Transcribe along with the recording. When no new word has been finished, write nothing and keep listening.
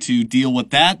to deal with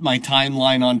that. My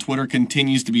timeline on Twitter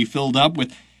continues to be filled up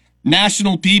with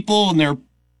national people and their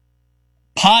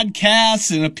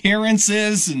podcasts and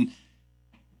appearances and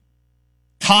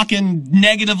talking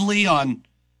negatively on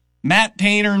Matt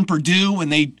Painter and Purdue when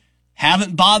they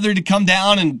haven't bothered to come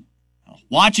down and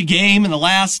watch a game in the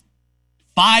last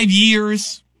 5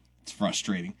 years. It's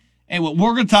frustrating. Anyway,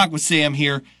 we're going to talk with Sam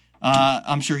here.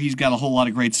 I'm sure he's got a whole lot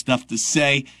of great stuff to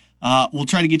say. We'll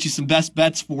try to get you some best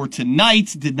bets for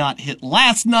tonight. Did not hit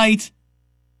last night,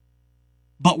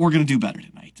 but we're going to do better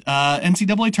tonight.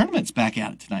 NCAA tournament's back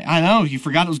at it tonight. I know, you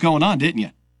forgot it was going on, didn't you?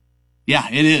 Yeah,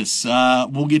 it is.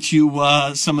 We'll get you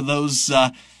some of those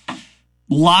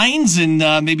lines and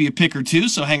maybe a pick or two,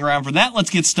 so hang around for that. Let's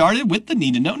get started with the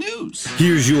Need to Know News.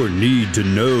 Here's your Need to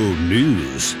Know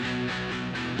News.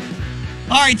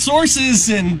 All right, sources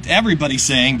and everybody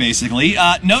saying, basically,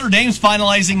 Notre Dame's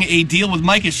finalizing a deal with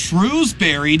Micah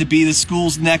Shrewsbury to be the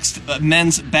school's next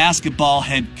men's basketball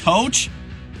head coach.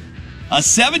 A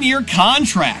 7-year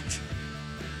contract.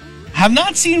 Have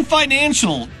not seen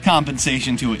financial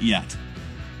compensation to it yet.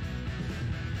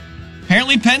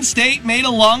 Apparently Penn State made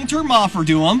a long-term offer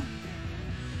to him.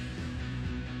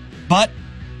 But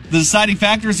the deciding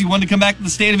factor is he wanted to come back to the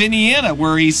state of Indiana,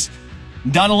 where he's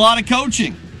done a lot of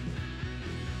coaching.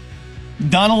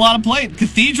 Done a lot of playing.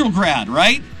 Cathedral grad,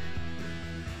 right?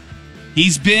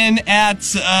 He's been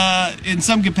at, in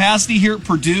some capacity here at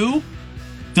Purdue,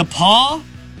 DePaul,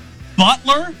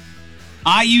 Butler,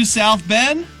 IU South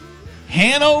Bend,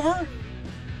 Hanover.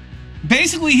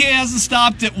 Basically, he hasn't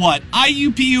stopped at what?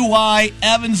 IUPUI,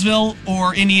 Evansville,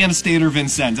 or Indiana State or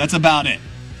Vincennes. That's about it.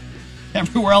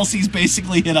 Everywhere else he's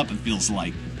basically hit up, it feels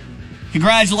like.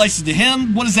 Congratulations to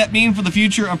him. What does that mean for the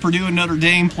future of Purdue and Notre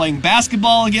Dame playing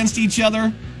basketball against each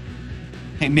other?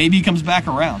 Hey, maybe he comes back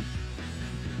around.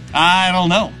 I don't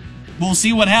know. We'll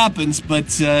see what happens,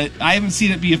 but I haven't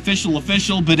seen it be official,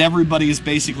 but everybody is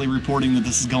basically reporting that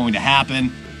this is going to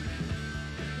happen.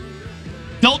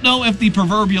 Don't know if the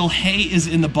proverbial hay is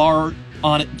in the bar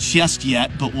on it just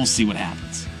yet, but we'll see what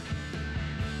happens.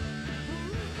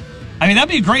 I mean, that'd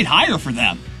be a great hire for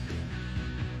them.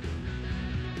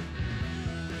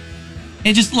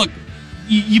 And just look,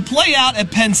 you play out at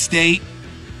Penn State.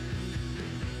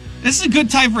 This is a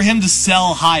good time for him to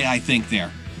sell high, I think,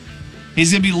 there.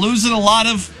 He's going to be losing a lot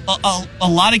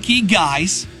of key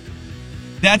guys.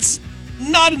 That's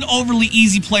not an overly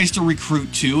easy place to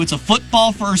recruit to. It's a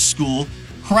football-first school.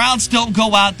 Crowds don't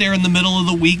go out there in the middle of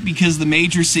the week because the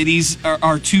major cities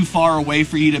are too far away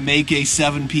for you to make a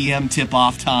 7 p.m.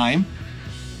 tip-off time.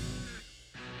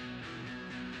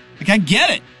 Like, I get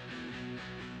it.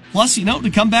 Plus, to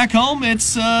come back home,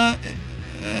 it's,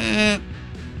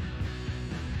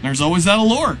 there's always that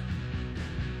allure.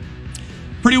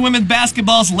 Purdue women's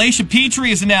basketball's Laisha Petrie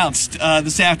has announced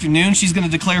this afternoon she's going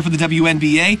to declare for the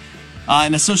WNBA.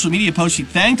 In a social media post, she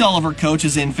thanked all of her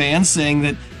coaches and fans, saying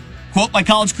that, quote, "My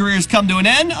college career has come to an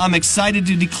end. I'm excited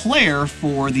to declare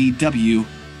for the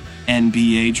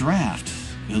WNBA draft."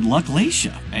 Good luck,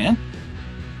 Laisha, man.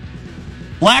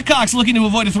 Blackhawks looking to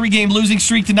avoid a 3-game losing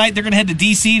streak tonight. They're going to head to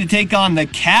D.C. to take on the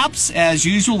Caps. As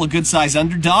usual, a good-sized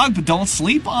underdog, but don't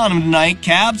sleep on them tonight.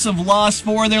 Caps have lost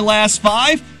 4 of their last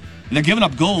 5. And they're giving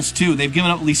up goals, too. They've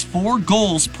given up at least 4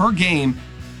 goals per game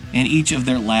in each of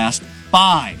their last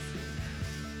 5.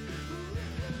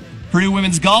 Purdue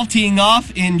women's golf teeing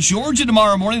off in Georgia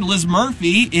tomorrow morning. Liz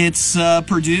Murphy. It's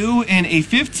Purdue in a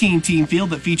 15-team field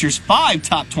that features 5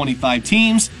 top 25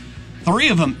 teams, 3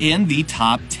 of them in the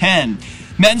top 10.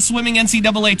 Men's swimming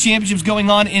NCAA championships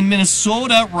going on in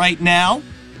Minnesota right now.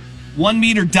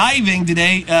 1-meter diving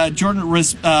today. Jordan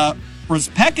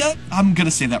Rozpeka, I'm going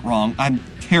to say that wrong. I'm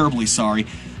terribly sorry.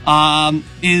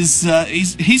 He's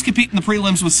competing in the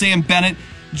prelims with Sam Bennett.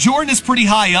 Jordan is pretty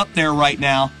high up there right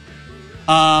now.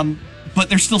 But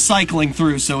they're still cycling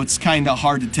through, so it's kind of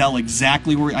hard to tell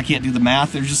exactly where. I can't do the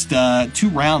math. There's just 2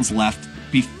 rounds left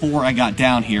before I got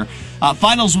down here.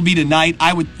 Finals will be tonight.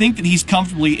 I would think that he's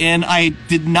comfortably in.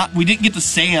 We didn't get to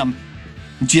Sam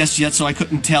just yet, so I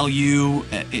couldn't tell you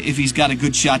if he's got a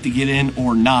good shot to get in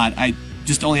or not. I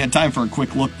just only had time for a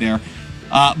quick look there.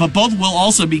 But both will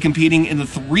also be competing in the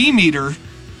 3-meter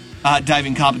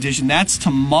diving competition. That's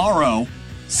tomorrow,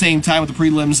 same time with the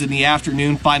prelims in the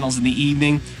afternoon, finals in the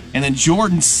evening. And then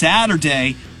Jordan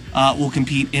Saturday will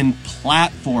compete in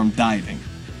platform diving.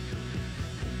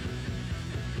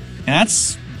 And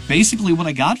that's basically what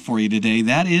I got for you today.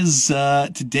 That is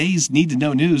today's Need to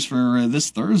Know News for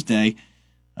this Thursday,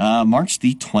 March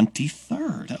the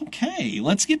 23rd. Okay,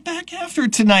 let's get back after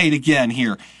it tonight again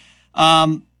here.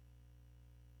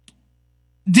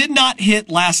 Did not hit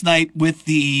last night with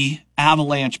the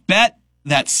Avalanche bet.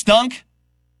 That stunk.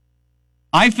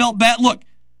 I felt bad. Look,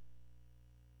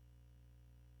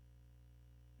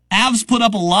 Avs put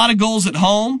up a lot of goals at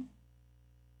home.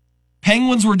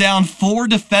 Penguins were down 4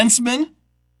 defensemen.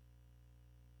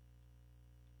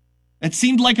 It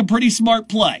seemed like a pretty smart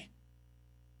play.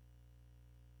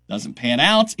 Doesn't pan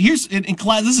out. This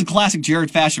is classic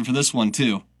Jared fashion for this one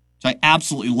too, which I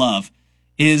absolutely love.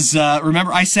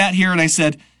 Remember I sat here and I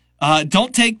said,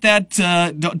 don't take that.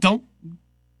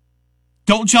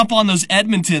 Don't jump on those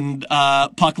Edmonton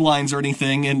puck lines or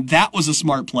anything. And that was a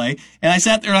smart play. And I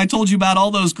sat there and I told you about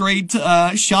all those great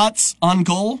shots on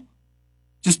goal,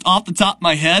 just off the top of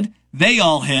my head. They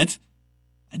all hit.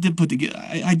 I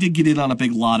did get in on a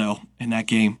big lotto in that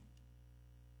game.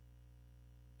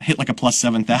 I hit like a plus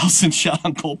 7,000 shot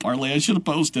on goal parlay. I should have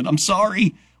posted. I'm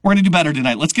sorry. We're going to do better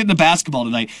tonight. Let's get into basketball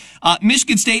tonight.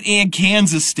 Michigan State and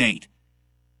Kansas State.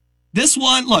 This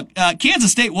one, look,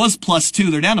 Kansas State was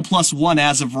 +2. They're down to +1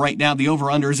 as of right now. The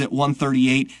over-under is at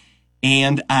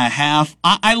 138.5.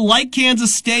 I like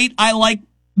Kansas State. I like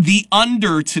the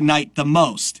under tonight the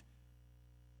most.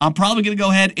 I'm probably going to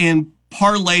go ahead and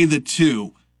parlay the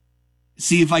two.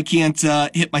 See if I can't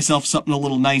hit myself something a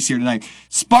little nice here tonight.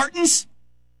 Spartans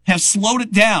have slowed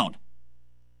it down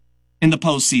in the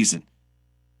postseason,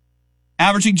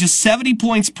 averaging just 70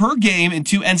 points per game in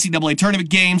 2 NCAA tournament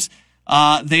games.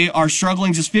 They are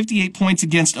struggling, just 58 points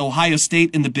against Ohio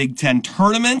State in the Big Ten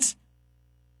tournament.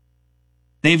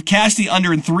 They've cashed the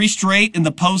under in 3 straight in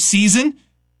the postseason.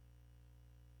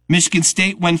 Michigan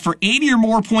State went for 80 or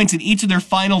more points in each of their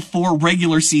final 4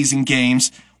 regular season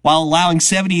games, while allowing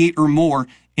 78 or more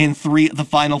in 3 of the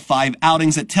final 5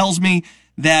 outings. That tells me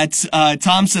that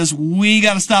Tom says we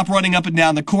got to stop running up and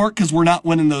down the court because we're not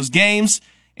winning those games.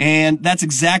 And that's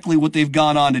exactly what they've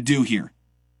gone on to do here.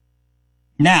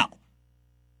 Now,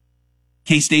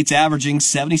 K-State's averaging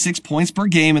 76 points per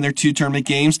game in their 2 tournament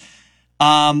games.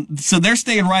 So they're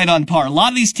staying right on par. A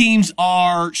lot of these teams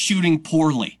are shooting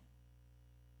poorly.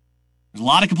 There's a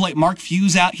lot of complaint. Mark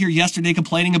Few's out here yesterday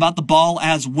complaining about the ball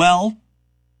as well.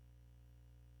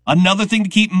 Another thing to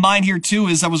keep in mind here, too,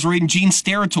 is I was reading Gene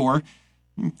Steratore.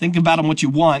 Think about him what you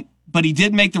want. But he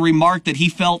did make the remark that he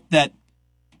felt that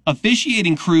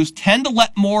officiating crews tend to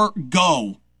let more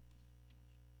go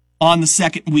on the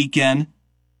second weekend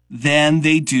than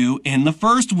they do in the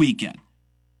first weekend.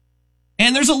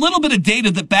 And there's a little bit of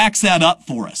data that backs that up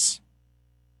for us.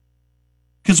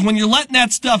 Because when you're letting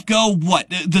that stuff go,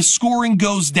 the scoring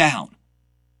goes down.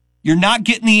 You're not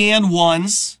getting the and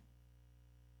ones.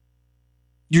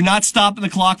 You're not stopping the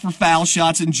clock for foul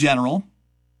shots in general.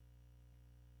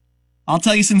 I'll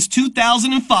tell you, since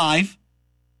 2005,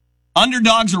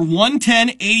 underdogs are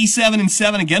 110, 87, and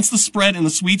 7 against the spread in the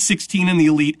Sweet 16 and the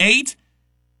Elite 8.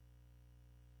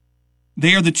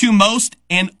 They are the 2 most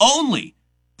and only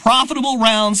profitable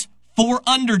rounds for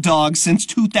underdogs since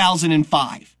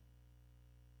 2005.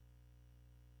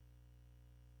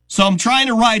 So I'm trying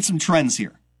to ride some trends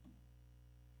here.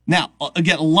 Now,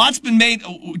 again, a lot's been made.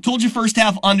 We told you first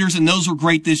half unders, and those were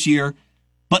great this year.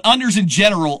 But unders in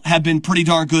general have been pretty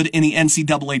darn good in the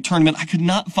NCAA tournament. I could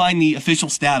not find the official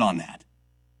stat on that.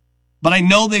 But I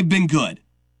know they've been good.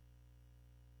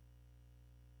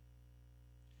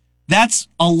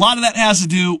 A lot of that has to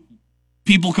do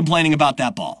people complaining about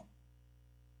that ball.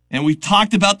 And we've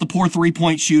talked about the poor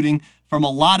 3-point shooting from a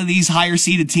lot of these higher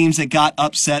seeded teams that got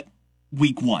upset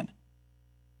week 1.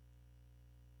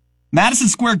 Madison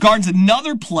Square Garden's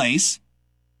another place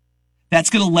that's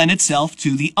going to lend itself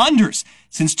to the unders.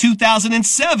 Since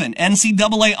 2007,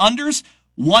 NCAA unders,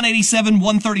 187,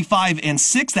 135, and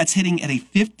 6. That's hitting at a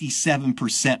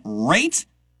 57% rate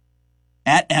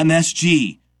at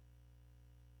MSG.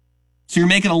 So you're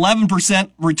making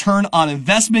 11% return on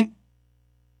investment.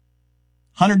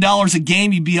 $100 a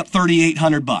game, you'd be up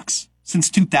 $3,800 since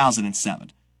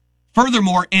 2007.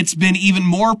 Furthermore, it's been even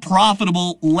more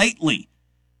profitable lately.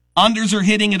 Unders are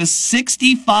hitting at a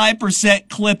 65%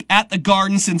 clip at the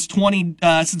Garden since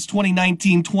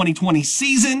 2019-2020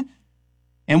 season,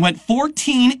 and went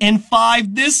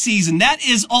 14-5 this season. That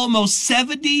is almost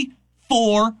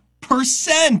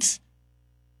 74%.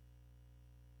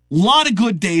 A lot of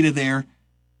good data there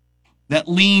that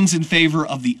leans in favor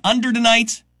of the under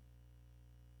tonight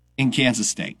in Kansas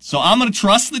State. So I'm going to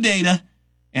trust the data,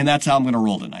 and that's how I'm going to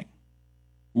roll tonight.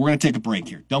 We're going to take a break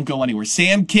here. Don't go anywhere.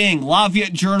 Sam King,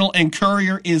 Lafayette Journal and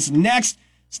Courier is next.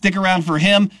 Stick around for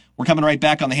him. We're coming right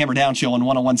back on the Hammer Down Show on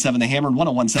 101.7 The Hammer and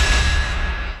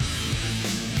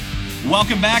 101.7.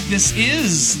 Welcome back. This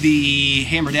is the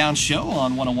Hammer Down Show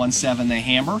on 101.7 The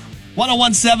Hammer.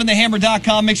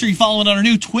 101.7thehammer.com. Make sure you follow it on our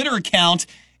new Twitter account.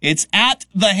 It's at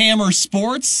The Hammer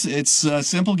Sports. It's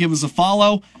simple. Give us a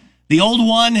follow. The old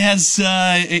one has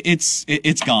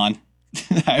it's gone.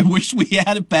 I wish we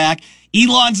had it back.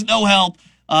 Elon's no help,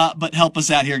 but help us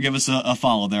out here. Give us a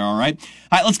follow there, all right?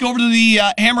 All right, let's go over to the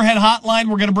Hammerhead Hotline.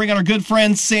 We're going to bring on our good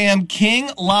friend Sam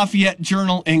King, Lafayette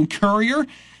Journal and Courier.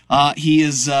 He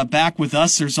is back with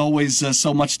us. There's always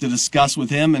so much to discuss with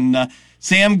him. And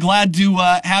Sam, glad to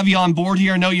have you on board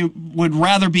here. I know you would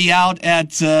rather be out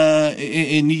at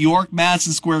in New York,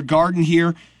 Madison Square Garden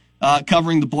here,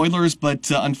 covering the Boilers,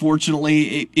 but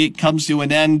unfortunately it comes to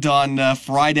an end on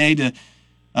Friday to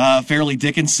Fairleigh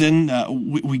Dickinson.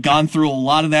 We've gone through a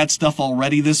lot of that stuff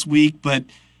already this week, but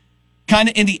kind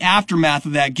of in the aftermath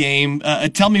of that game,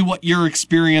 tell me what your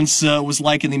experience was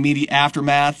like in the immediate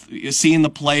aftermath, seeing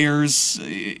the players.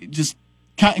 Just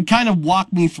kind of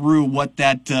walk me through what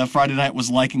that Friday night was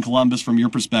like in Columbus from your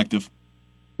perspective.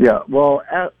 Yeah, well,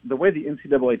 the way the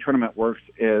NCAA tournament works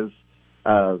is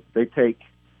they take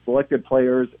selected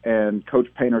players and Coach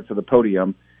Painter to the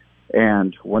podium,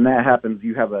 and when that happens,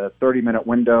 you have a 30-minute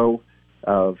window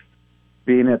of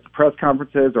being at the press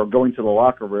conferences or going to the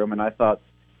locker room, and I thought,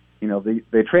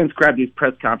 they transcribe these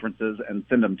press conferences and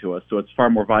send them to us, so it's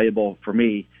far more valuable for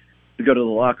me to go to the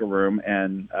locker room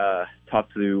and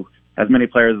talk to as many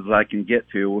players as I can get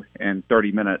to in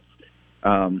 30 minutes.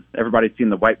 Everybody's seen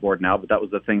the whiteboard now, but that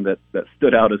was the thing that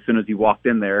stood out as soon as you walked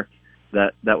in there,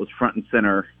 that was front and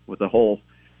center with a hole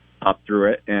up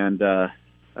through it, and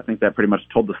I think that pretty much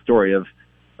told the story of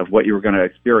what you were going to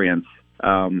experience.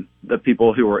 The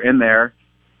people who were in there,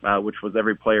 which was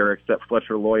every player except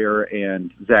Fletcher Lawyer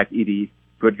and Zach Edey,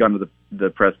 who had gone to the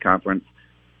press conference,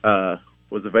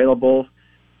 was available.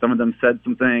 Some of them said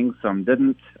some things, some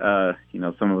didn't. Some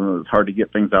of them it was hard to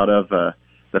get things out of.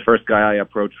 The first guy I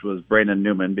approached was Brandon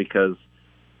Newman because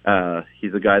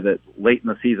he's a guy that late in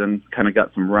the season kind of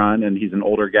got some run, and he's an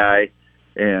older guy,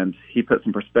 and he put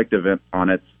some perspective on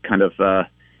it. Kind of,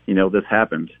 this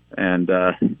happened, and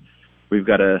we've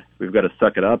got to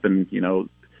suck it up, and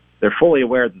they're fully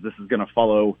aware that this is going to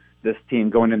follow this team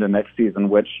going into next season,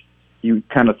 which you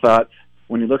kind of thought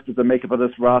when you looked at the makeup of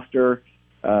this roster.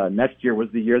 Next year was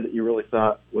the year that you really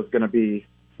thought was going to be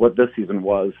what this season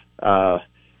was.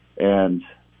 And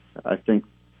I think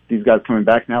these guys coming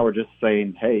back now are just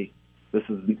saying, hey, this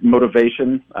is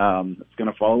motivation. It's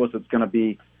going to follow us. It's going to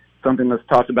be something that's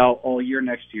talked about all year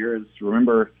next year. Is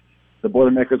remember, the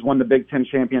Boilermakers won the Big Ten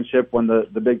championship, won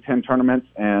the Big Ten tournament,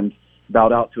 and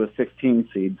bowed out to a 16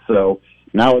 seed. So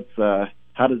now it's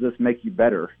how does this make you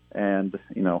better? And,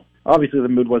 obviously the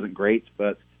mood wasn't great,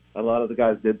 but a lot of the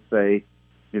guys did say,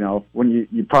 when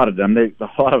you prodded them,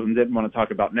 a lot of them didn't want to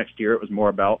talk about next year. It was more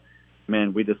about,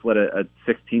 man, we just let a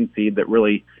 16 seed that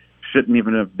really shouldn't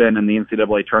even have been in the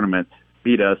NCAA tournament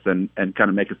beat us and kind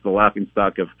of make us the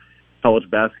laughingstock of college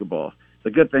basketball.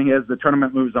 The good thing is the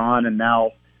tournament moves on, and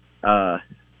now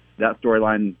that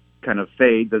storyline kind of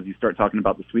fades as you start talking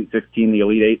about the Sweet 16, the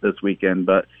Elite Eight this weekend.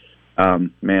 But,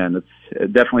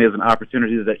 it definitely is an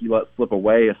opportunity that you let slip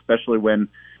away, especially when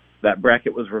that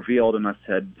bracket was revealed, and I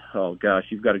said, oh, gosh,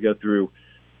 you've got to go through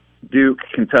Duke,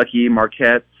 Kentucky,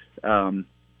 Marquette,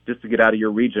 just to get out of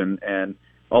your region, and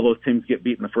all those teams get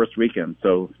beat in the first weekend.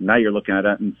 So now you're looking at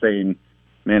it and saying,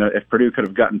 man, if Purdue could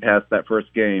have gotten past that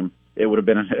first game, it would have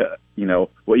been,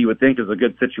 what you would think is a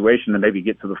good situation to maybe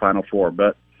get to the Final Four.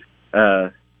 But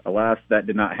alas, that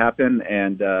did not happen,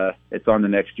 and it's on the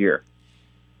next year.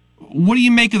 What do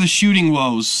you make of the shooting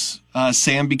woes,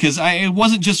 Sam? Because it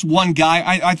wasn't just one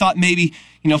guy. I thought maybe,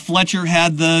 Fletcher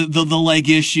had the leg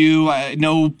issue. I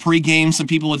know pregame some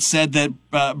people had said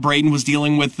that Braden was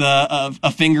dealing with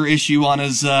a finger issue on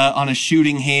his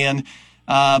shooting hand.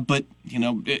 But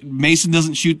Mason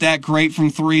doesn't shoot that great from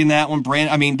three in that one.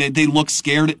 They look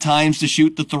scared at times to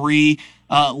shoot the three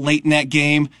late in that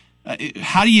game.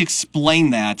 How do you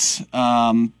explain that?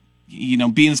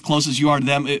 Being as close as you are to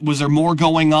them, was there more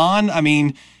going on?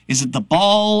 Is it the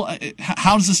ball?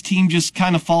 How does this team just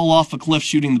kind of fall off a cliff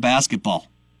shooting the basketball?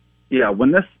 Yeah,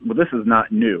 this is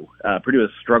not new. Purdue has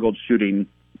struggled shooting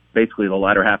basically the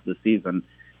latter half of the season,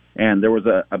 and there was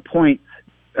a point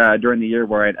during the year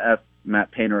where I'd asked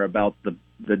Matt Painter about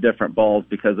the different balls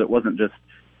because it wasn't just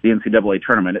the NCAA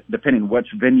tournament. Depending which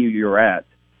venue you're at,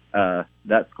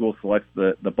 that school selects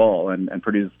the ball, and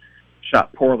Purdue's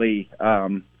shot poorly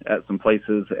at some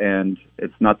places, and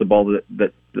it's not the ball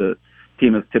that the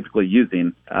team is typically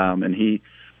using. And he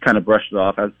kind of brushed it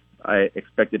off as I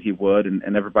expected he would,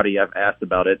 and everybody I've asked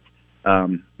about it,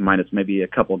 minus maybe a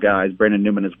couple guys. Brandon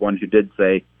Newman is one who did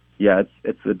say, yeah,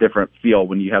 it's a different feel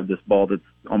when you have this ball that's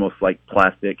almost like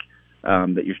plastic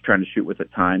that you're trying to shoot with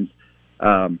at times.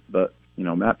 But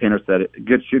Matt Painter said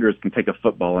good shooters can take a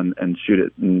football and shoot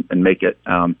it and make it.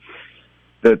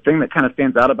 the thing that kind of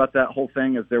stands out about that whole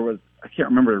thing is I can't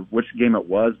remember which game it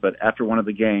was, but after one of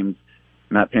the games,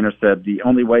 Matt Painter said the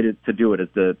only way to do it is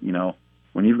to,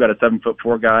 when you've got a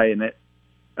 7'4" guy and it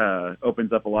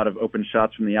opens up a lot of open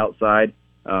shots from the outside,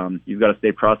 you've got to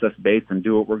stay process-based and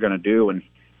do what we're going to do. And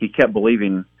he kept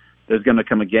believing there's going to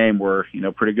come a game where,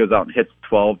 Purdue goes out and hits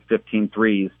 12, 15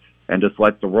 threes and just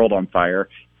lights the world on fire.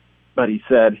 But he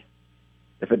said,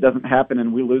 if it doesn't happen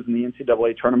and we lose in the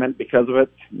NCAA tournament because of it,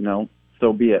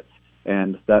 so be it.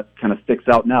 And that kind of sticks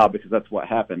out now because that's what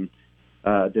happened.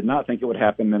 Did not think it would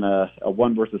happen in a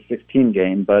 1 versus 16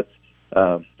 game, but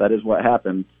that is what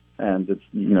happened. And it's,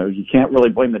 you can't really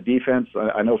blame the defense.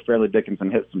 I know Fairleigh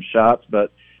Dickinson hit some shots,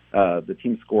 but the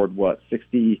team scored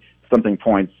 60-something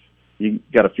points. You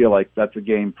got to feel like that's a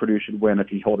game Purdue should win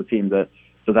if you hold a team to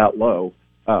that low.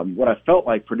 What I felt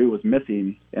like Purdue was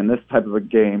missing in this type of a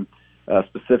game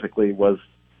specifically was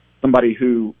somebody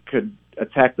who could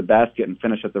attack the basket and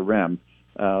finish at the rim.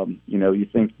 You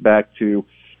think back to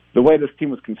the way this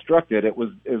team was constructed, it was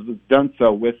done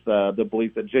so with the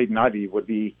belief that Jaden Ivey would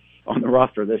be on the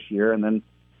roster this year. And then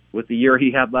with the year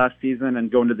he had last season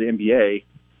and going to the NBA,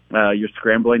 you're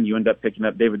scrambling. You end up picking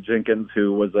up David Jenkins,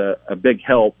 who was a big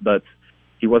help, but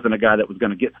he wasn't a guy that was going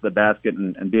to get to the basket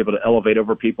and be able to elevate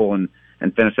over people and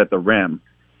finish at the rim.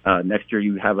 Next year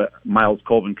you have Miles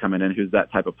Colvin coming in, who's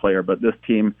that type of player. But this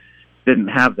team didn't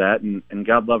have that, and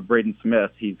God love Braden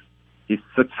Smith. He's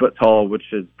 6 foot tall, which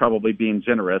is probably being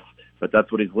generous, but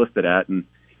that's what he's listed at. And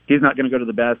he's not going to go to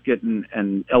the basket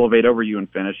and elevate over you and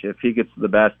finish. If he gets to the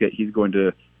basket, he's going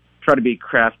to try to be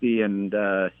crafty and,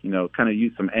 kind of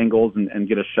use some angles and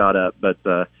get a shot up. But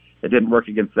it didn't work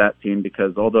against that team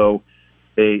because although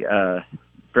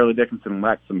Fairleigh Dickinson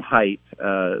lacked some height,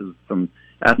 some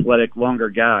athletic, longer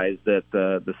guys, that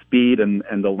the speed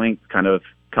and the length kind of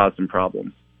caused some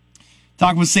problems.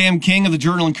 Talking with Sam King of the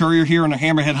Journal and Courier here on the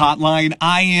Hammerhead Hotline.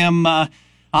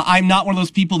 I'm not one of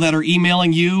those people that are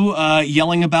emailing you,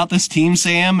 yelling about this team,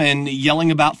 Sam, and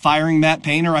yelling about firing Matt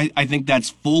Painter. I think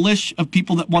that's foolish of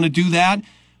people that want to do that.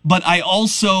 But I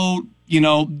also,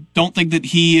 don't think that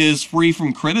he is free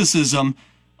from criticism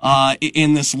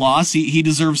in this loss. He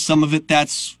deserves some of it,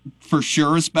 that's for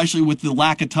sure, especially with the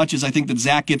lack of touches I think that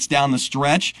Zach gets down the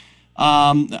stretch.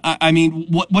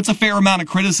 What's a fair amount of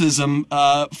criticism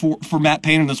for Matt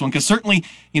Painter in this one? Because certainly,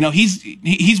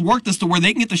 he's worked this to where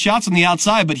they can get the shots on the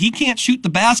outside, but he can't shoot the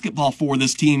basketball for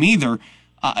this team either.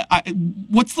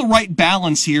 What's the right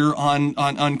balance here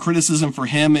on criticism for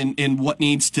him and what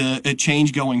needs to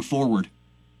change going forward?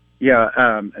 Yeah,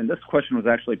 and this question was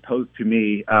actually posed to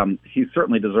me. He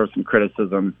certainly deserves some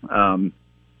criticism.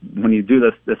 When you do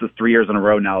this is 3 years in a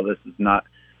row now. This is not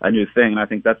a new thing, and I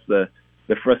think that's the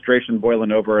frustration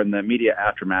boiling over in the media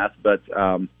aftermath. But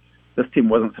this team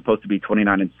wasn't supposed to be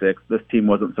 29-6. This team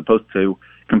wasn't supposed to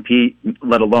compete,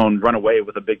 let alone run away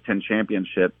with a Big Ten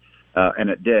championship, and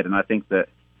it did. And I think that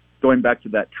going back to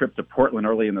that trip to Portland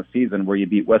early in the season where you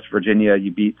beat West Virginia,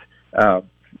 you beat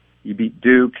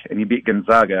Duke, and you beat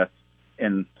Gonzaga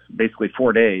in basically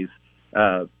 4 days,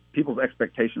 people's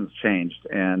expectations changed.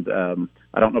 And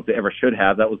I don't know if they ever should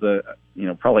have. That was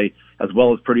probably as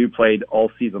well as Purdue played all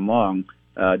season long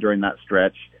during that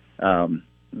stretch.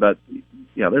 But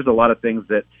there's a lot of things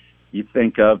that you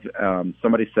think of.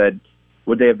 Somebody said,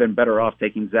 would they have been better off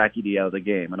taking Zach Edey out of the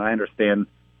game? And I understand,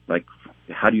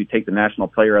 how do you take the National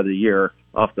Player of the Year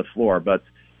off the floor? But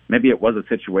maybe it was a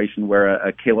situation where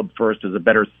a Caleb First is a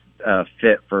better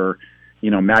fit for,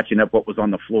 matching up what was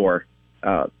on the floor.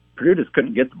 Purdue just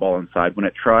couldn't get the ball inside. When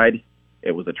it tried,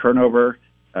 it was a turnover.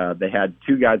 They had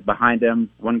 2 guys behind him,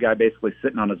 one guy basically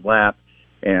sitting on his lap,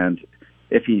 and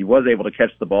if he was able to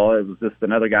catch the ball, it was just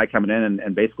another guy coming in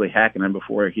and basically hacking him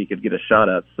before he could get a shot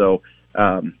up. So,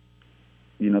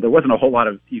 there wasn't a whole lot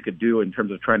of you could do in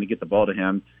terms of trying to get the ball to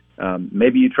him.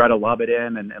 Maybe you try to lob it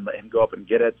in and let him go up and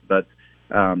get it, but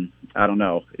I don't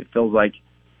know. It feels like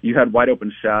you had wide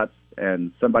open shots,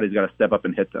 and somebody's got to step up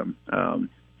and hit them.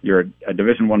 You're a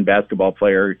Division I basketball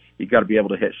player. You got to be able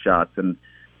to hit shots, and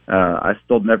I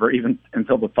still never, even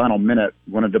until the final minute,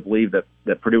 wanted to believe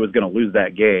that Purdue was going to lose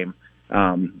that game.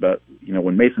 But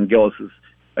when Mason Gillis is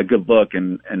a good look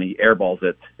and he airballs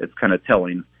it, it's kind of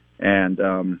telling. And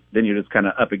then you're just kind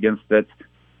of up against it.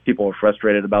 People are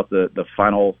frustrated about the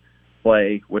final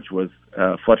play, which was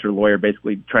Fletcher Lawyer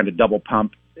basically trying to double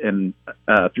pump and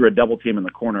through a double team in the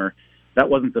corner. That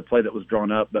wasn't the play that was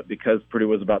drawn up, but because Purdue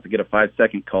was about to get a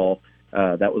 5-second call,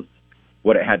 that was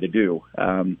what it had to do.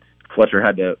 Fletcher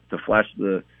had to flash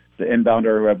the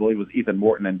inbounder, who I believe was Ethan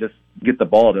Morton, and just get the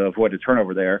ball to avoid a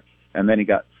turnover there. And then he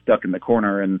got stuck in the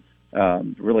corner and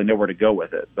really nowhere to go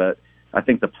with it. But I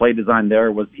think the play design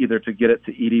there was either to get it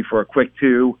to Edey for a quick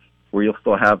 2, where you'll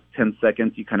still have 10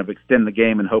 seconds. You kind of extend the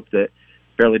game and hope that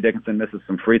Fairleigh Dickinson misses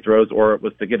some free throws, or it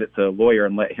was to get it to Lawyer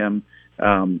and let him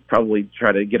probably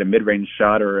try to get a mid-range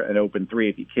shot or an open 3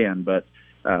 if he can. But,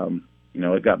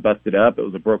 it got busted up. It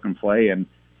was a broken play, and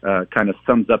kind of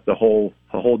sums up the whole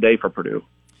day for Purdue.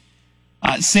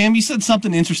 Sam, you said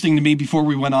something interesting to me before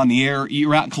we went on the air. You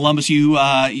were out in Columbus. You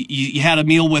had a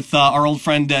meal with our old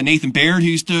friend Nathan Baird, who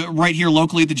used to right here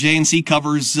locally at the JNC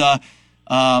covers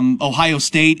Ohio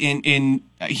State, and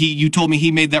you told me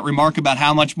he made that remark about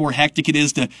how much more hectic it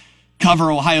is to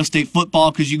cover Ohio State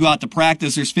football because you go out to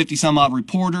practice. There's 50 some odd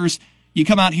reporters. You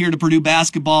come out here to Purdue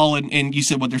basketball, and you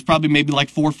said there's probably maybe like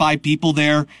 4 or 5 people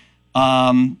there,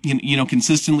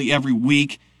 consistently every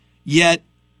week. Yet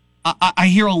I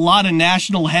hear a lot of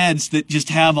national heads that just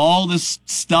have all this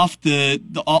stuff,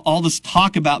 all this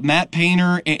talk about Matt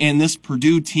Painter and this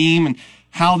Purdue team and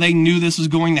how they knew this was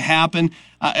going to happen.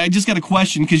 I just got a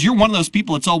question, because you're one of those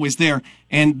people that's always there,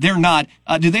 and they're not.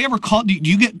 Do they ever call? Do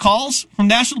you get calls from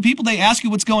national people? They ask you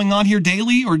what's going on here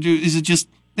daily, or is it just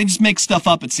they just make stuff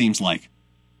up? It seems like.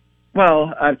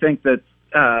 Well, I think that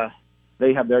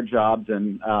they have their jobs,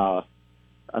 and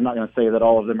I'm not going to say that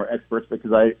all of them are experts,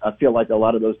 because I feel like a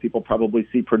lot of those people probably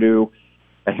see Purdue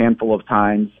a handful of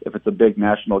times if it's a big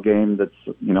national game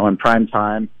that's, in prime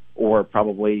time, or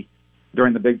probably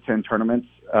during the Big Ten tournaments.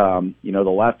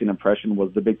 The lasting impression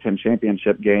was the Big Ten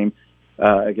championship game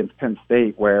against Penn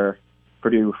State, where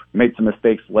Purdue made some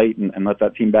mistakes late and let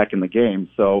that team back in the game.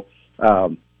 So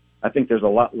I think there's a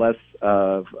lot less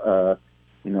of,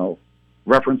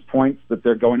 reference points that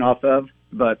they're going off of,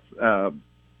 but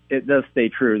it does stay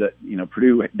true that,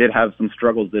 Purdue did have some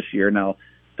struggles this year. Now,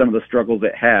 some of the struggles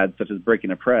it had, such as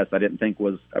breaking a press, I didn't think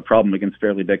was a problem against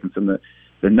Fairleigh Dickinson.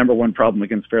 The number one problem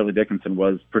against Fairleigh Dickinson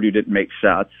was Purdue didn't make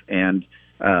shots, and,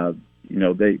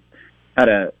 they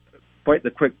had quite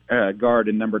the quick guard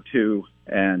in number 2,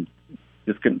 and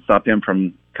just couldn't stop him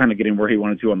from kind of getting where he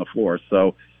wanted to on the floor.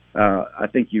 So I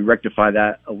think you rectify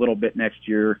that a little bit next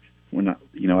year when,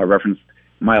 I referenced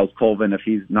Miles Colvin, if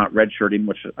he's not redshirting,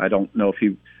 which I don't know if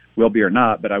he will be or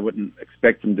not, but I wouldn't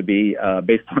expect him to be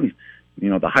based on,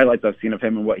 the highlights I've seen of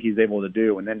him and what he's able to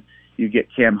do. And then you get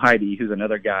Cam Heide, who's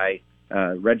another guy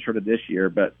redshirted this year,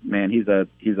 but man, he's a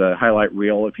highlight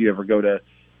reel. If you ever go to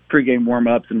pregame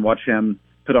warm-ups and watch him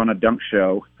put on a dunk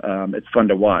show, it's fun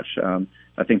to watch.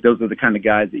 I think those are the kind of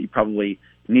guys that you probably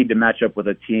need to match up with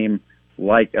a team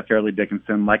like a Fairleigh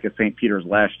Dickinson, like a St. Peter's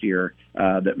last year,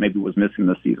 that maybe was missing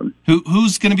this season.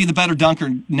 Who's going to be the better dunker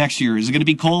next year? Is it going to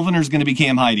be Colvin, or is it going to be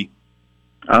Cam Heide?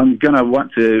 I'm going to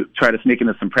want to try to sneak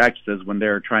into some practices when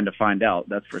they're trying to find out,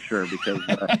 that's for sure, because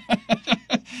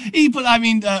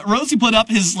Rosie put up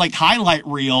his highlight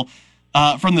reel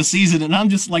from the season, and I'm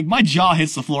just like, my jaw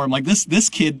hits the floor. I'm like, this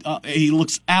kid, he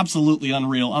looks absolutely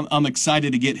unreal. I'm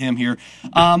excited to get him here.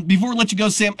 Before we let you go,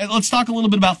 Sam, let's talk a little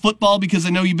bit about football, because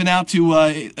I know you've been out to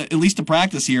at least to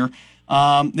practice here.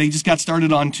 They just got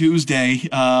started on Tuesday,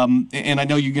 and I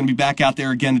know you're going to be back out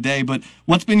there again today. But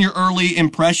what's been your early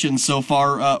impressions so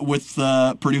far with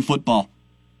Purdue football?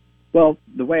 Well,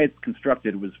 the way it's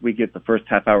constructed was we get the first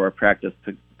half hour of practice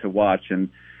to watch, and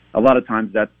a lot of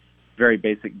times that's very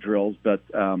basic drills, but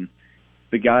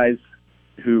the guys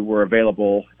who were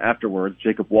available afterwards,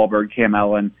 Jacob Wahlberg, Cam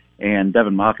Allen, and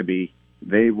Devin Mockabee,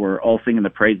 they were all singing the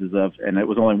praises of, and it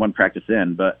was only one practice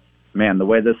in, but man, the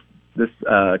way this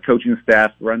coaching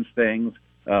staff runs things,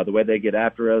 the way they get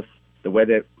after us, the way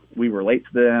that we relate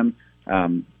to them,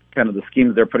 kind of the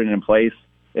schemes they're putting in place,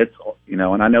 it's,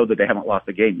 and I know that they haven't lost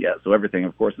a game yet, so everything,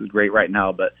 of course, is great right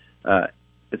now, but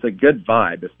it's a good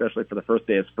vibe, especially for the first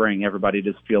day of spring. Everybody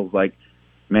just feels like,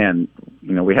 man,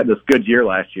 we had this good year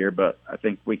last year, but I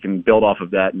think we can build off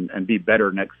of that and be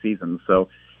better next season. So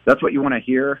that's what you want to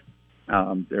hear.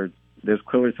 There's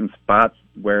clearly some spots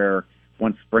where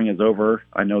once spring is over,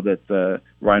 I know that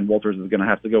Ryan Walters is going to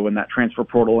have to go in that transfer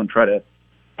portal and try to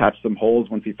patch some holes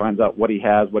once he finds out what he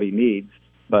has, what he needs.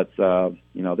 But,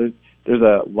 there's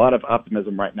a lot of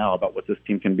optimism right now about what this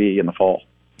team can be in the fall.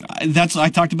 I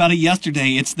talked about it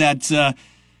yesterday. It's that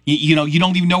you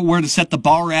don't even know where to set the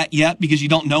bar at yet because you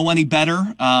don't know any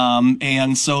better,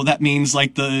 and so that means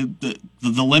the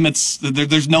limits.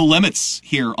 There's no limits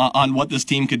here on what this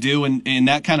team could do, and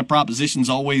that kind of proposition is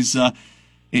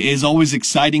always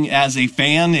exciting as a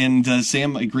fan. And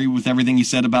Sam, I agree with everything you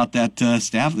said about that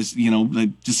staff. They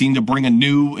just seem to bring a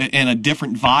new and a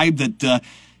different vibe that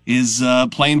is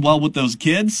playing well with those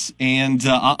kids, and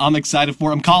I'm excited for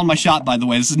it. I'm calling my shot, by the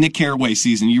way. This is Nick Carraway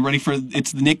season. You ready for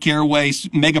it's the Nick Carraway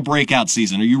mega breakout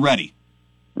season? Are you ready?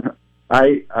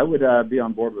 I would be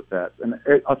on board with that. And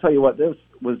I'll tell you what, this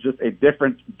was just a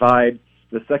different vibe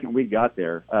the second we got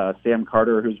there. Sam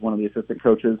Carter, who's one of the assistant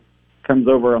coaches, comes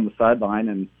over on the sideline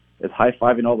and is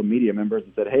high-fiving all the media members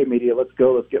and said, "Hey, media, let's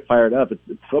go. Let's get fired up.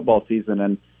 It's football season."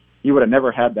 And you would have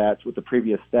never had that with the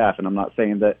previous staff. And I'm not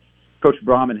saying that Coach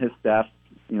Braum and his staff,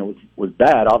 was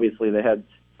bad. Obviously, they had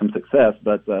some success,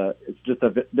 but it's just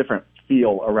a different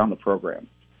feel around the program.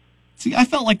 See, I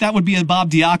felt like that would be a Bob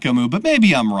Diaco move, but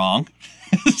maybe I'm wrong.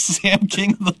 Sam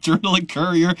King of the Journal and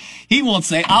Courier. He won't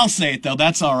say. I'll say it, though.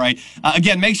 That's all right.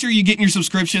 Again, make sure you get in your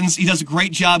subscriptions. He does a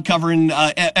great job covering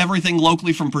everything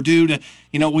locally from Purdue to,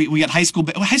 we got high school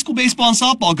baseball and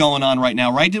softball going on right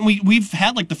now, right? Didn't we've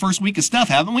had like the first week of stuff,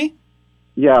 haven't we?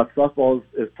 Yeah, softball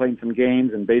is playing some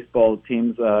games, and baseball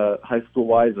teams, high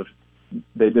school-wise,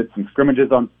 they did some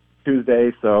scrimmages on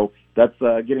Tuesday, so that's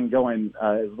getting going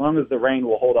as long as the rain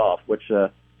will hold off, which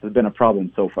has been a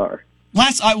problem so far.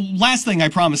 Last thing I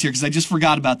promise here, because I just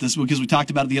forgot about this because we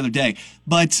talked about it the other day.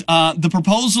 But the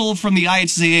proposal from the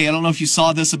IHSAA, I don't know if you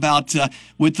saw this about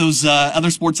with those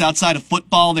other sports outside of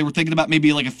football. They were thinking about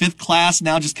maybe like a fifth class,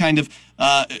 now just kind of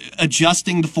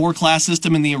adjusting the four-class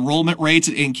system and the enrollment rates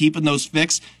and keeping those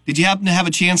fixed. Did you happen to have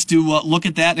a chance to look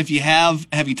at that? If you have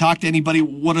you talked to anybody?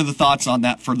 What are the thoughts on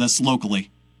that for this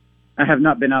locally? I have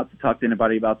not been out to talk to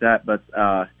anybody about that, but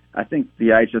I think the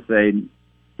IHSAA,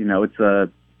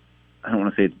 it's I don't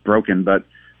want to say it's broken, but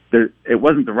it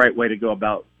wasn't the right way to go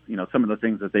about, some of the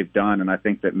things that they've done. And I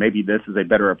think that maybe this is a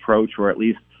better approach, or at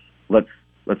least let's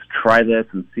try this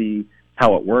and see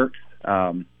how it works.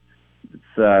 I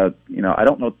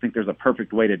don't think there's a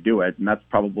perfect way to do it, and that's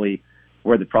probably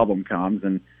where the problem comes.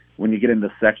 And when you get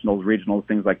into sectionals, regionals,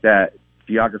 things like that,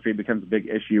 geography becomes a big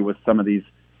issue with some of these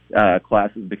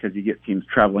classes because you get teams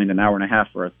traveling an hour and a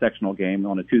half for a sectional game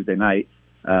on a Tuesday night.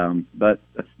 But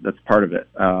that's part of it.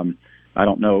 I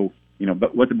don't know,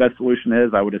 but what the best solution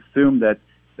is, I would assume that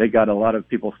they got a lot of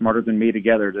people smarter than me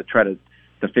together to try to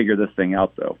figure this thing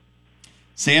out, though.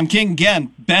 Sam King,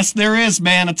 again, best there is,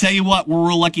 man. I'll tell you what, we're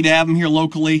real lucky to have him here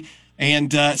locally.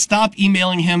 And stop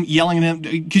emailing him, yelling at him,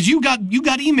 because you got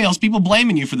emails, people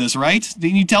blaming you for this, right?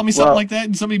 Didn't you tell me something like that?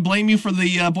 Did somebody blame you for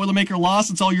the Boilermaker loss?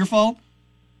 It's all your fault?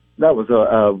 That was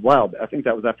wild. I think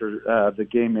that was after the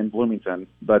game in Bloomington,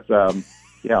 but.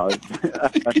 Yeah,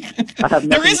 I have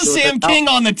there is a Sam King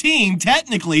on the team.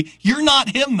 Technically, you're not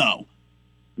him, though.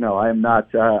 No, I am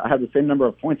not. I have the same number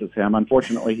of points as him.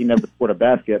 Unfortunately, he never scored a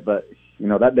basket, but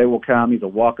that day will come. He's a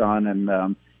walk-on, and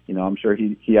I'm sure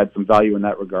he had some value in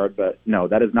that regard. But no,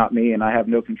 that is not me, and I have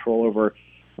no control over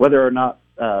whether or not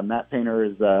Matt Painter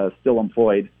is still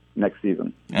employed next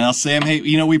season. Well, Sam, hey,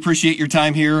 we appreciate your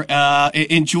time here.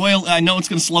 Enjoy. I know it's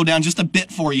going to slow down just a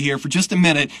bit for you here for just a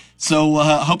minute. So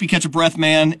I hope you catch a breath,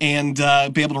 man, and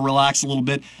be able to relax a little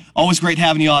bit. Always great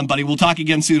having you on, buddy. We'll talk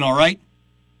again soon, all right?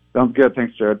 Sounds good.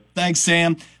 Thanks, Jared. Thanks,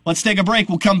 Sam. Let's take a break.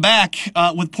 We'll come back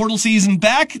with portal season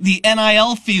back. The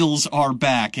NIL feels are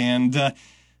back, and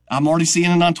I'm already seeing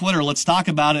it on Twitter. Let's talk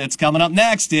about it. It's coming up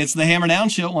next. It's the Hammer Down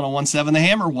Show, 101.7 The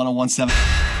Hammer,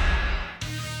 101.7.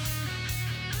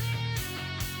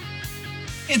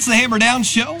 It's the Hammer Down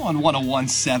Show on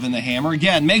 101.7 The Hammer.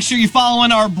 Again, make sure you're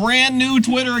following our brand new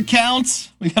Twitter account.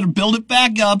 We got to build it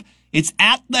back up. It's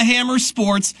at The Hammer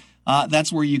Sports. That's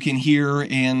where you can hear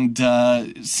and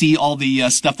see all the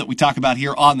stuff that we talk about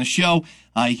here on the show.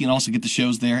 You can also get the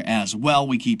shows there as well.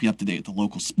 We keep you up to date with the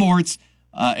local sports.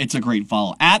 It's a great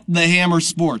follow. At The Hammer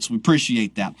Sports. We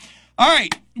appreciate that. All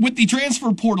right. With the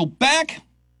transfer portal back,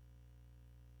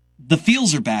 the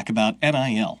feels are back about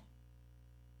NIL.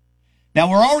 Now,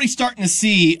 we're already starting to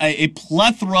see a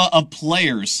plethora of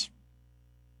players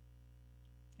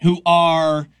who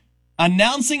are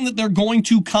announcing that they're going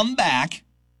to come back,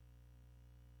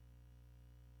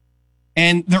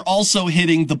 and they're also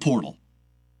hitting the portal.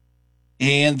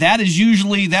 And that is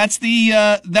usually, that's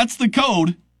the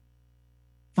code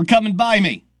for coming by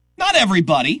me. Not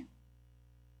everybody,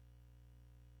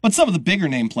 but some of the bigger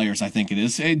name players, I think it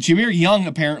is. Jameer Young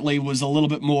apparently was a little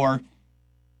bit more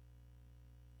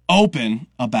open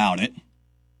about it.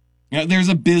 There's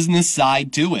a business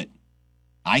side to it.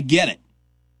 I get it.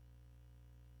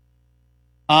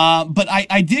 But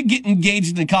I did get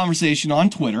engaged in a conversation on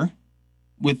Twitter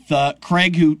with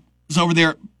Craig, who was over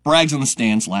there, brags on the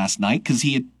stands last night, because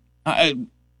he had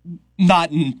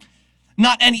not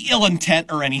any ill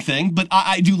intent or anything, but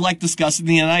I do like discussing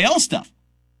the NIL stuff.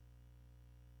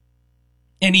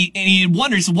 And he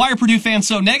wonders, why are Purdue fans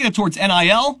so negative towards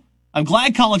NIL? I'm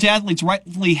glad college athletes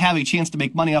rightfully have a chance to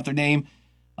make money off their name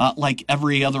like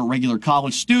every other regular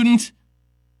college student.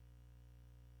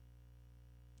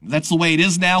 That's the way it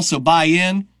is now, so buy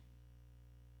in.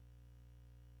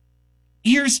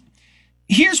 here's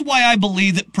why I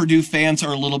believe that Purdue fans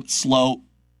are a little bit slow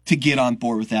to get on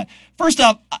board with that. First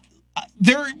off,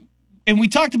 and we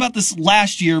talked about this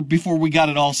last year before we got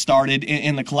it all started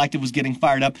and the collective was getting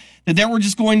fired up, that there were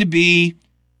just going to be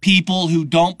people who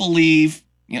don't believe,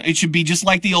 it should be just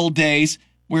like the old days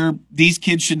where these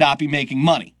kids should not be making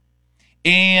money.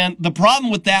 And the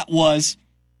problem with that was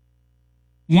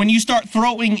when you start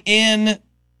throwing in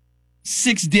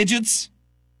 6 digits,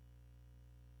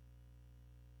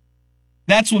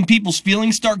 that's when people's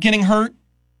feelings start getting hurt.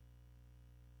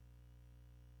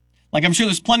 Like, I'm sure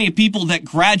there's plenty of people that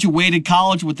graduated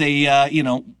college with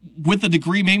with a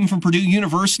degree, maybe from Purdue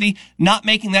University, not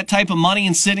making that type of money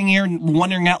and sitting here and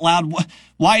wondering out loud,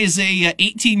 why is a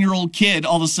 18-year-old kid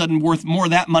all of a sudden worth more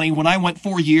of that money when I went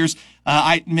 4 years,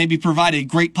 I maybe provide a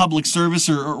great public service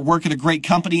or work at a great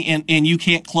company and you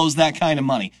can't close that kind of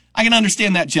money. I can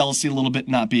understand that jealousy a little bit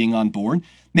not being on board.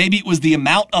 Maybe it was the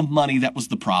amount of money that was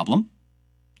the problem.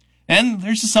 And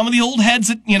there's just some of the old heads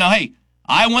that, hey,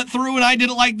 I went through and I did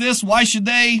it like this. Why should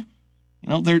they?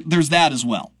 There's that as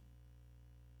well.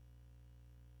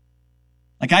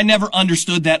 Like, I never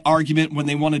understood that argument when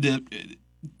they wanted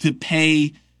to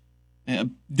pay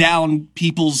down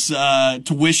people's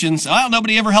tuitions. Oh,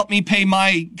 nobody ever helped me pay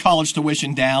my college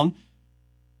tuition down.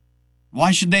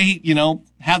 Why should they,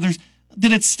 have theirs?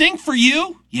 Did it stink for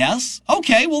you? Yes.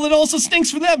 Okay, well, it also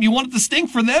stinks for them. You want it to stink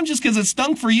for them just because it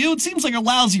stunk for you? It seems like a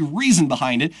lousy reason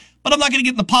behind it, but I'm not going to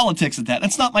get into politics of that.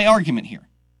 That's not my argument here.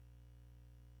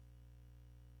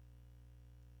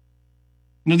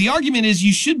 The argument is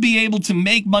you should be able to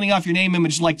make money off your name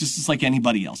image just like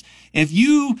anybody else. If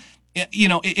you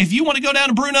want to go down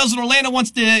to Bruno's and Orlando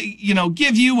wants to,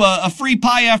 give you a free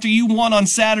pie after you won on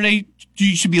Saturday,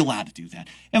 you should be allowed to do that.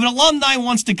 If an alumni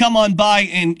wants to come on by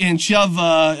and shove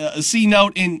a C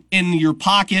note in your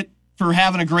pocket for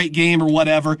having a great game or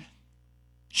whatever,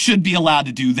 should be allowed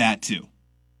to do that too.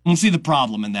 I don't see the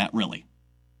problem in that, really.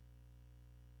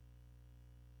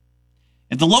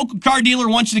 If the local car dealer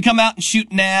wants you to come out and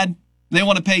shoot an ad, they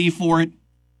want to pay you for it,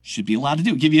 should be allowed to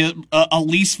do it. Give you a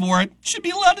lease for it, should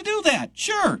be allowed to do that.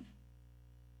 Sure.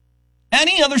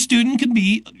 Any other student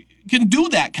can do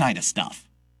that kind of stuff.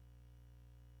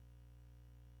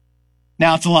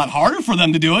 Now, it's a lot harder for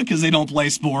them to do it because they don't play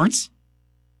sports.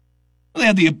 They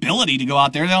have the ability to go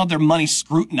out there. They don't have their money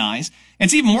scrutinized.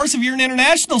 It's even worse if you're an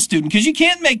international student because you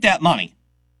can't make that money.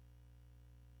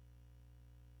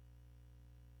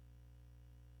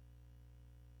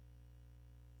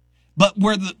 But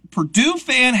where the Purdue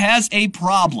fan has a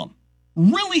problem,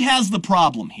 really has the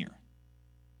problem here,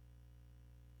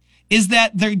 is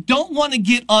that they don't want to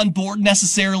get on board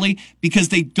necessarily because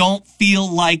they don't feel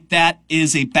like that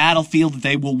is a battlefield that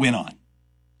they will win on.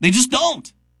 They just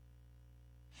don't.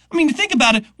 I mean, to think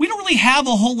about it, we don't really have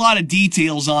a whole lot of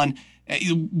details on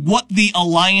what the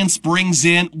alliance brings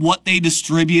in, what they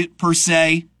distribute per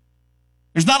se.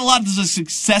 There's not a lot of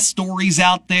success stories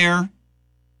out there.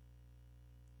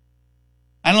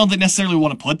 I don't know if they necessarily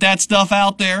want to put that stuff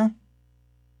out there.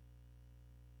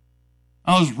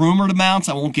 Those rumored amounts,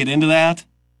 I won't get into that.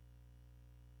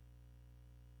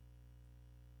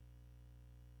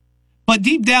 But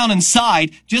deep down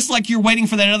inside, just like you're waiting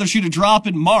for that other shoe to drop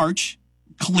in March,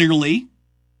 clearly,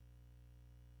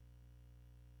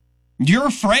 you're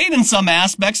afraid in some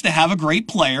aspects to have a great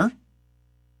player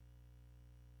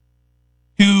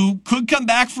who could come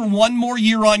back for one more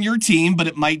year on your team, but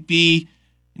it might be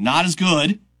not as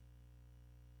good.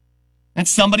 And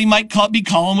somebody might be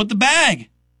calling with the bag.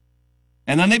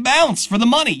 And then they bounce for the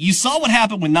money. You saw what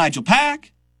happened with Nigel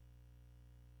Pack.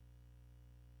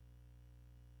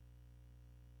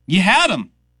 You had him.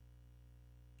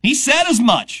 He said as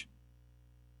much.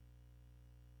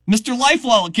 Mr. Life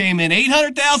Wallet came in,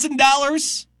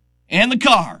 $800,000 and the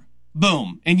car.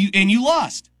 Boom. And you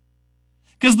lost.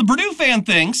 Because the Purdue fan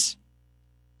thinks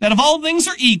that if all things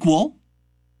are equal,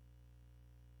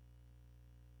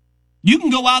 you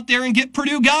can go out there and get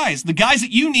Purdue guys, the guys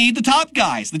that you need, the top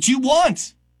guys that you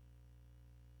want.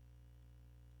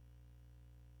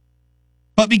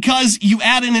 But because you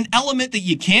add in an element that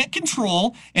you can't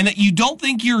control and that you don't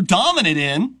think you're dominant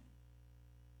in,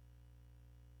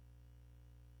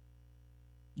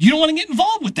 you don't want to get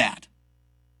involved with that.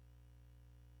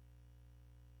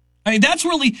 I mean, that's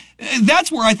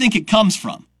where I think it comes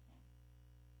from.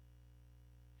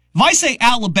 If I say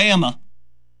Alabama,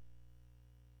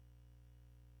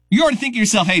 you already think to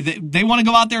yourself, hey, they want to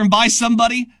go out there and buy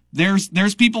somebody. There's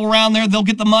people around there. They'll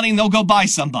get the money and they'll go buy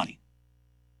somebody.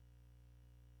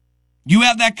 You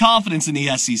have that confidence in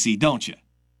the SEC, don't you?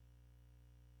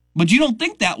 But you don't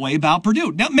think that way about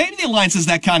Purdue. Now, maybe the Alliance has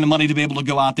that kind of money to be able to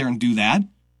go out there and do that.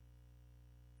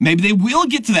 Maybe they will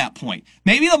get to that point.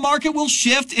 Maybe the market will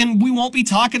shift and we won't be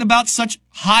talking about such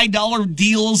high dollar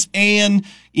deals and,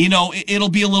 it'll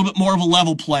be a little bit more of a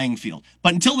level playing field.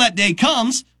 But until that day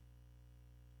comes,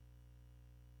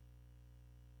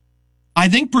 I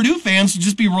think Purdue fans would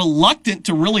just be reluctant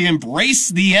to really embrace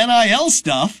the NIL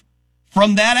stuff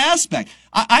from that aspect.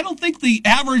 I don't think the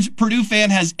average Purdue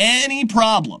fan has any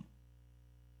problem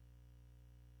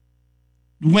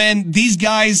when these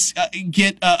guys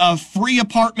get a free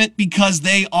apartment because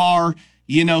they are,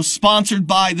 sponsored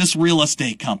by this real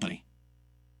estate company.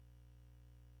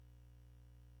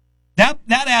 That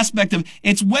aspect of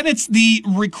it's when it's the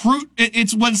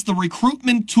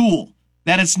recruitment tool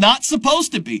that it's not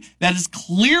supposed to be, that it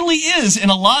clearly is in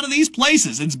a lot of these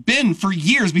places. It's been for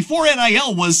years before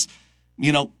NIL was,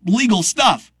 legal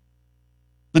stuff.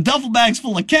 The duffel bag's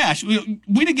full of cash. We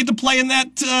didn't get to play in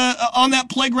that on that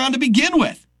playground to begin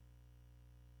with.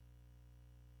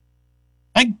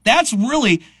 That's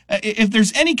really, if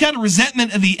there's any kind of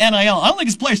resentment of the NIL, I don't think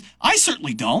it's players. I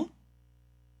certainly don't.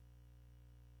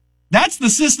 That's the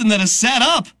system that is set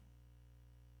up.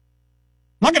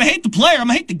 I'm not going to hate the player. I'm going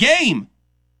to hate the game.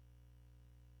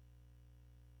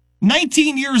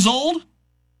 19 years old,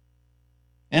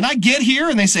 and I get here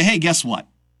and they say, hey, guess what?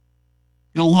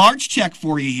 Got a large check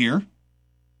for you here.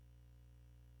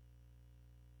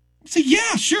 I say,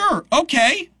 yeah, sure,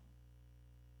 okay.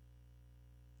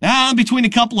 Now I'm between a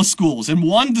couple of schools, and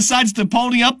one decides to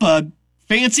pony up a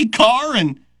fancy car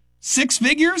and 6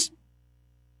 figures.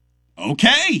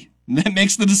 Okay, that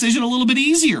makes the decision a little bit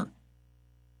easier.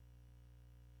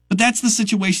 But that's the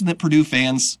situation that Purdue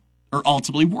fans are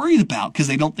ultimately worried about because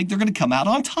they don't think they're going to come out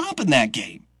on top in that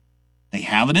game. They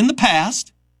haven't in the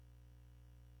past.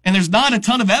 And there's not a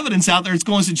ton of evidence out there that's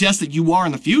going to suggest that you are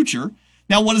in the future.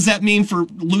 Now, what does that mean for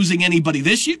losing anybody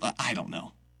this year? I don't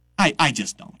know. I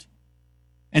just don't.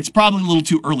 It's probably a little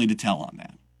too early to tell on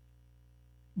that.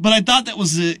 But I thought that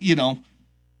was, it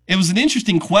was an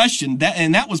interesting question,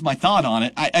 and that was my thought on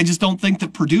it. I just don't think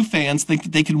that Purdue fans think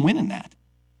that they can win in that.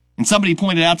 And somebody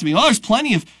pointed out to me, there's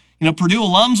plenty of, Purdue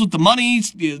alums with the money,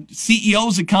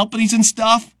 CEOs of companies and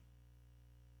stuff.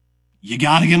 You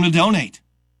got to get them to donate.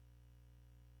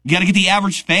 You got to get the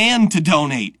average fan to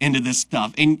donate into this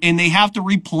stuff. And they have to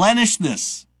replenish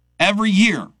this every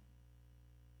year.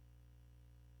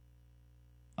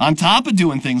 On top of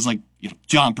doing things like,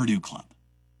 John Purdue Club.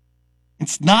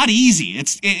 It's not easy.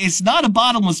 It's not a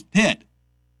bottomless pit.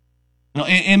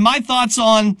 And my thoughts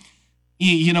on,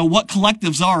 what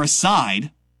collectives are aside,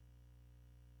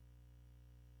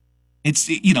 it's,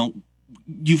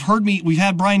 you've heard me, we've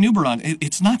had Brian Newbert on.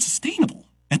 It's not sustainable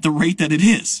at the rate that it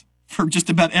is for just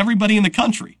about everybody in the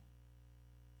country.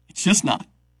 It's just not.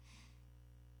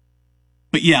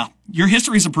 But yeah, your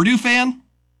history as a Purdue fan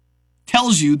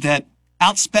tells you that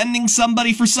outspending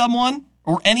somebody for someone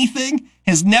or anything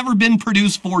has never been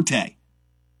Purdue's forte.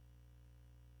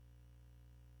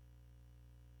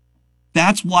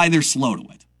 That's why they're slow to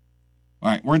it. All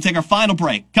right, we're going to take our final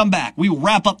break. Come back. We will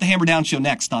wrap up the Hammer Down Show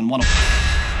next on 101.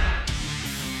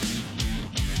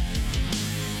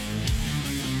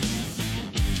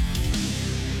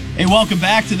 Hey, welcome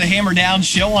back to the Hammer Down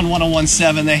Show on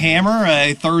 101.7 The Hammer.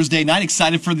 A Thursday night.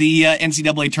 Excited for the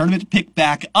NCAA tournament to pick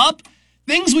back up.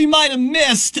 Things we might have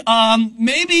missed.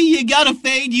 Maybe you got to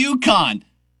fade UConn.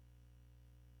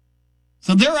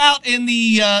 So they're out in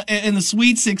the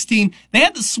Sweet 16. They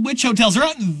had to switch hotels. They're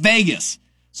out in Vegas.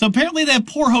 So apparently they have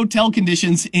poor hotel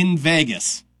conditions in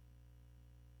Vegas.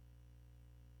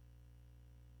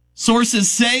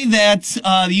 Sources say that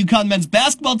the UConn men's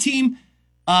basketball team,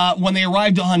 when they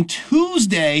arrived on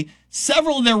Tuesday,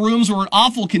 several of their rooms were in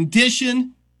awful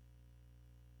condition,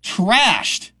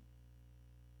 trashed,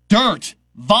 dirt,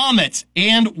 vomit,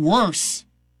 and worse.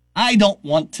 I don't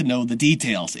want to know the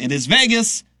details. It is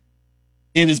Vegas.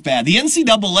 It is bad. The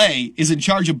NCAA is in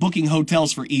charge of booking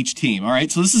hotels for each team, all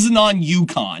right? So this isn't on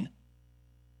UConn.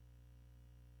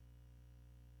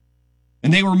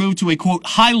 And they were moved to a, quote,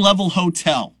 high-level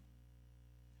hotel.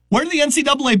 Where did the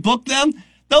NCAA book them?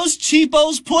 Those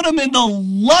cheapos put them in the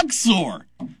Luxor.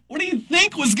 What do you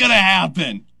think was going to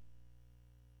happen?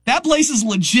 That place is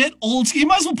legit old school. You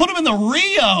might as well put them in the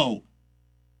Rio.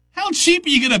 How cheap are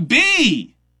you going to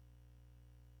be?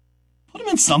 Put them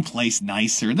in someplace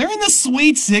nicer. They're in the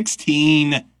Sweet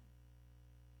 16.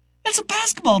 It's a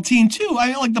basketball team, too. I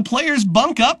mean, like, the players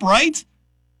bunk up, right?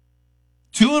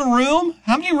 2 in a room?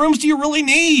 How many rooms do you really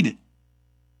need?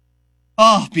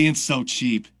 Oh, being so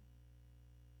cheap.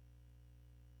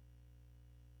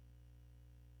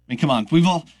 I mean, come on. We've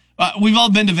all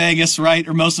been to Vegas, right?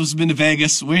 Or most of us have been to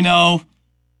Vegas. We know.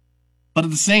 But at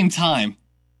the same time,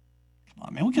 come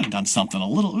on, man. We could have done something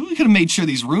we could have made sure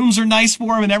these rooms are nice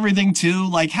for them and everything, too.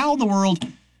 Like, how in the world?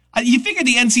 You figure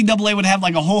the NCAA would have,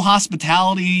 like, a whole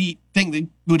hospitality thing that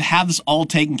would have this all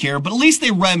taken care of, but at least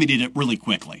they remedied it really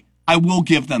quickly. I will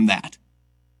give them that.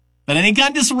 But any kind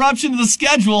of disruption to the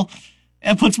schedule,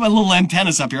 it puts my little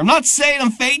antennas up here. I'm not saying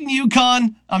I'm fading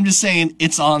UConn. I'm just saying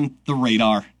it's on the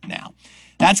radar now.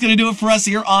 That's going to do it for us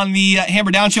here on the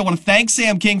Hammer Down Show. I want to thank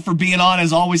Sam King for being on,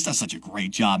 as always. Does such a great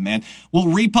job, man. We'll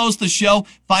repost the show.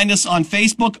 Find us on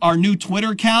Facebook, our new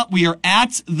Twitter account. We are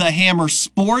at The Hammer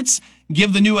Sports.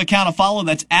 Give the new account a follow.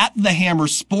 That's at The Hammer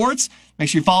Sports. Make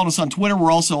sure you're following us on Twitter.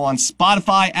 We're also on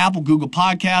Spotify, Apple, Google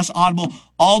Podcasts, Audible,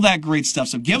 all that great stuff.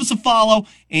 So give us a follow,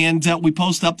 and we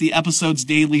post up the episodes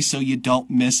daily so you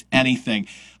don't miss anything.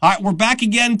 All right, we're back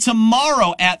again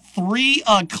tomorrow at 3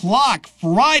 o'clock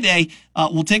Friday.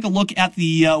 We'll take a look at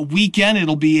the weekend.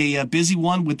 It'll be a busy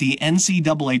one with the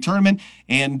NCAA tournament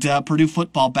and Purdue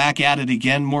football back at it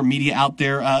again. More media out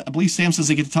there. I believe Sam says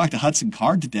they get to talk to Hudson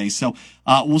Card today, so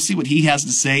we'll see what he has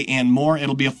to say and more.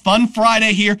 It'll be a fun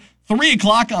Friday here. 3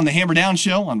 o'clock on the Hammer Down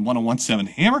Show on 101.7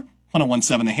 Hammer,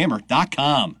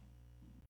 101.7thehammer.com.